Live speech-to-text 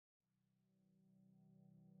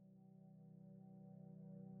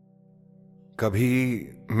कभी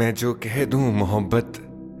मैं जो कह दूं मोहब्बत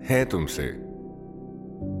है तुमसे,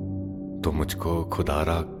 तो मुझको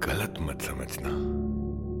खुदारा गलत मत समझना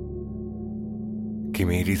कि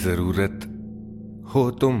मेरी जरूरत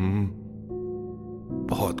हो तुम,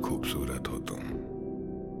 बहुत खूबसूरत हो तुम।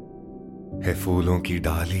 है फूलों की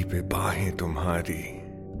डाली पे बाहें तुम्हारी,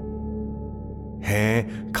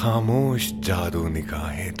 हैं खामोश जादू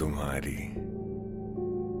निगाहें तुम्हारी।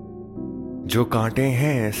 जो कांटे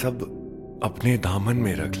हैं सब अपने दामन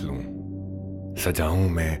में रख लूं, सजाऊं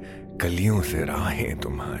मैं कलियों से राहें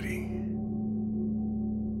तुम्हारी।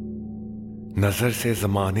 नजर से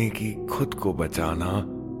जमाने की खुद को बचाना,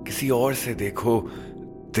 किसी और से देखो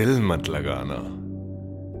दिल मत लगाना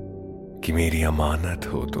कि मेरी अमानत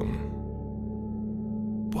हो तुम,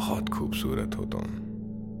 बहुत खूबसूरत हो तुम।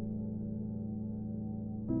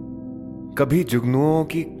 कभी जुगनुओं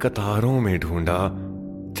की कतारों में ढूंढा,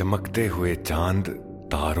 चमकते हुए चांद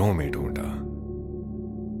तारों में ढूंढा।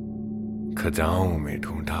 खजाओं में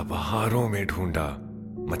ढूंढा, बहारों में ढूंढा,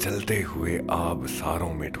 मचलते हुए आब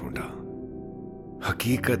सारों में ढूंढा।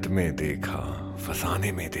 हकीकत में देखा,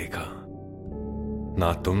 फसाने में देखा,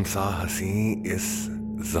 ना तुम सा हंसी इस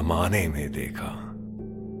जमाने में देखा।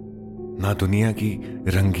 ना दुनिया की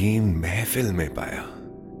रंगीन महफिल में पाया,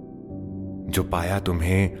 जो पाया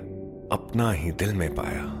तुम्हें अपना ही दिल में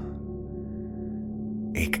पाया।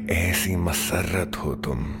 एक ऐसी मसरत हो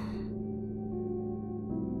तुम,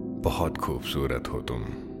 बहुत खूबसूरत हो तुम।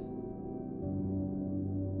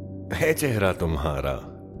 है चेहरा तुम्हारा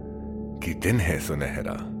कि दिन है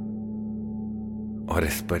सुनहरा, और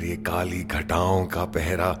इस पर ये काली घटाओं का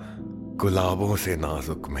पहरा, गुलाबों से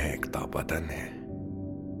नाजुक महकता बदन है।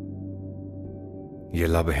 ये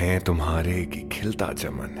लब हैं तुम्हारे की खिलता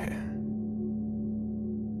चमन है।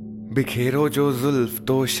 बिखेरो जो जुल्फ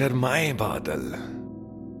तो शर्माए बादल,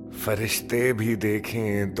 फरिश्ते भी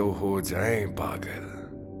देखें तो हो जाएं पागल।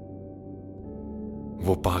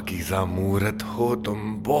 वो पाकीज़ा मूरत हो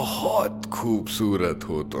तुम, बहुत खूबसूरत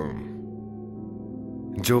हो तुम।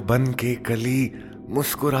 जो बन के कली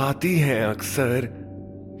मुस्कुराती है अक्सर,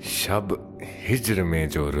 शब हिज्र में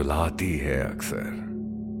जो रुलाती है अक्सर।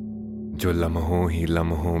 जो लम्हों ही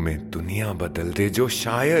लम्हों में दुनिया बदल दे, जो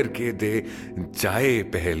शायर के दे जाए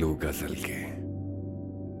पहलू गजल के।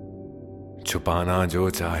 छुपाना जो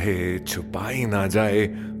चाहे छुपाई ना जाए,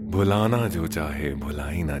 भुलाना जो चाहे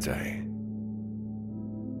भुलाई ना जाए।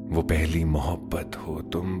 वो पहली मोहब्बत हो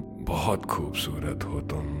तुम, बहुत खूबसूरत हो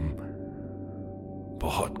तुम,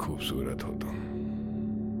 बहुत खूबसूरत हो तुम।